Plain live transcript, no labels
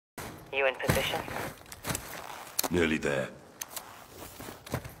You in position? Nearly there.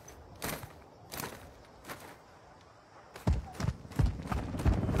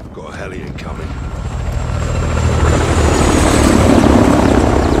 Got a heli incoming.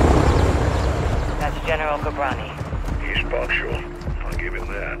 That's General Gabrani. He's punctual. I'll give him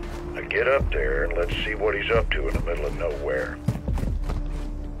that. Now get up there and let's see what he's up to in the middle of nowhere.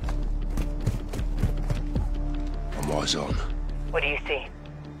 I'm eyes on. What do you see?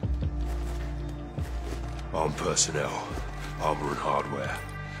 Armed personnel, armor and hardware,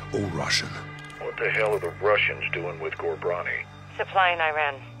 all Russian. What the hell are the Russians doing with Gabrani? Supplying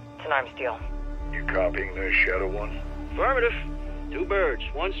Iran. It's an arms deal. You copying this, Shadow One? Affirmative. 2 birds,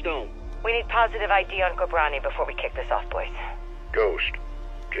 1 stone. We need positive ID on Gabrani before we kick this off, boys. Ghost,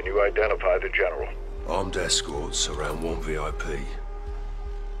 can you identify the general? Armed escorts around 1 VIP.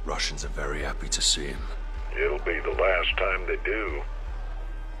 Russians are very happy to see him. It'll be the last time they do.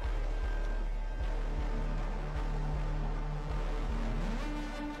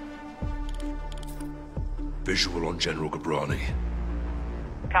 Visual on General Gabrani.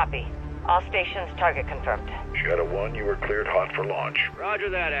 Copy. All stations, target confirmed. Shadow One, you are cleared hot for launch. Roger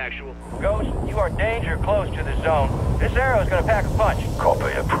that, actual. Ghost, you are danger close to the zone. This arrow's gonna pack a punch.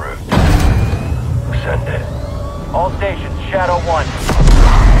 Copy approved. Send it. All stations, Shadow 1.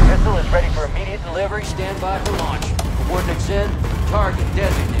 Missile is ready for immediate delivery. Stand by for launch. Coordinates in. Target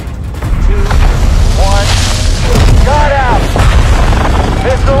designated. 2, 1. Got out!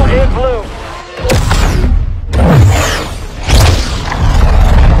 Missile in blue.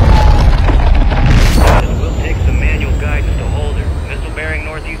 We'll take some manual guidance to hold her. Missile bearing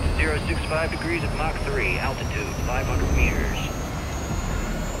northeast at 065 degrees at Mach 3. Altitude 500 meters.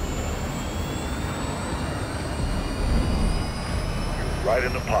 Right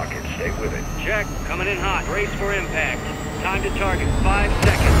in the pocket. Stay with it. Check. Coming in hot. Brace for impact. Time to target. 5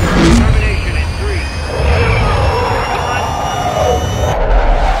 seconds. Termination in 3,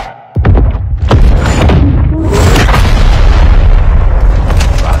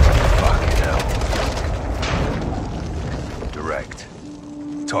 Fucking hell. Direct.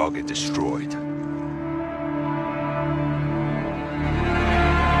 Target destroyed.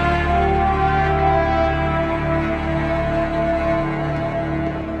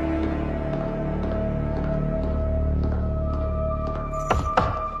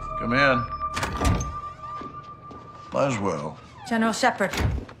 Come in. Might as well. General Shepard.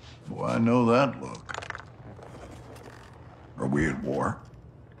 Oh, I know that look. Are we at war?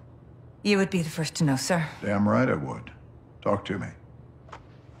 You would be the first to know, sir. Damn right I would. Talk to me.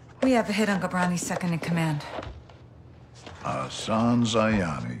 We have a hit on Gabrani's second in command. Hassan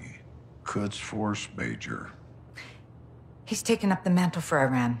Zayani, Quds Force Major. He's taken up the mantle for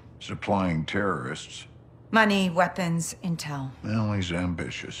Iran. Supplying terrorists. Money, weapons, intel. Well, he's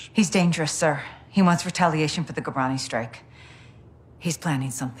ambitious. He's dangerous, sir. He wants retaliation for the Gabrani strike. He's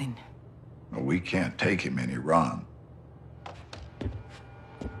planning something. Well, we can't take him in Iran.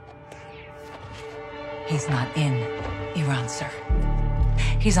 He's not in Iran, sir.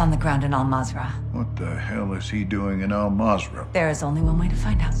 He's on the ground in Al-Mazrah. What the hell is he doing in Al-Mazrah? There is only one way to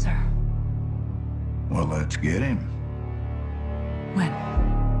find out, sir. Well, let's get him. When?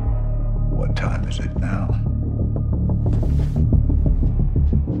 What time is it now?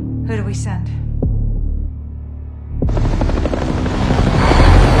 Who do we send?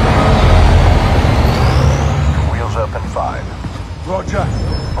 Wheels up in 5. Roger.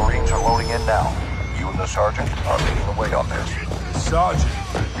 Marines are loading in now. You and the sergeant are leading the way on this. Sergeant,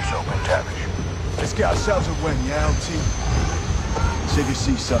 Soap and Tavish. let's get ourselves a win, yeah, old team? Save your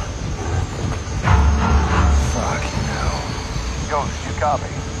seat, sir. Fucking hell. Ghost, you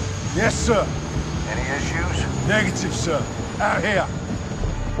copy? Yes, sir. Any issues? Negative, sir. Out here.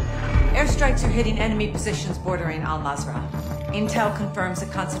 Airstrikes are hitting enemy positions bordering Al-Mazrah. Intel confirms a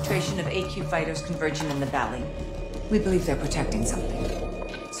concentration of AQ fighters converging in the valley. We believe they're protecting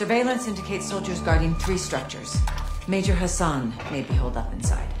something. Surveillance indicates soldiers guarding 3 structures. Major Hassan may be holed up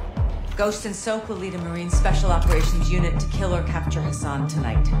inside. Ghost and Soap will lead a Marine Special Operations unit to kill or capture Hassan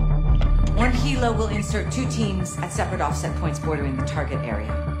tonight. 1 helo will insert 2 teams at separate offset points bordering the target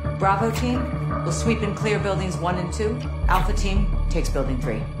area. Bravo team will sweep and clear buildings 1 and 2. Alpha team takes building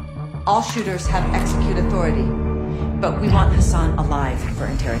 3. All shooters have execute authority, but we want Hassan alive for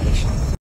interrogation.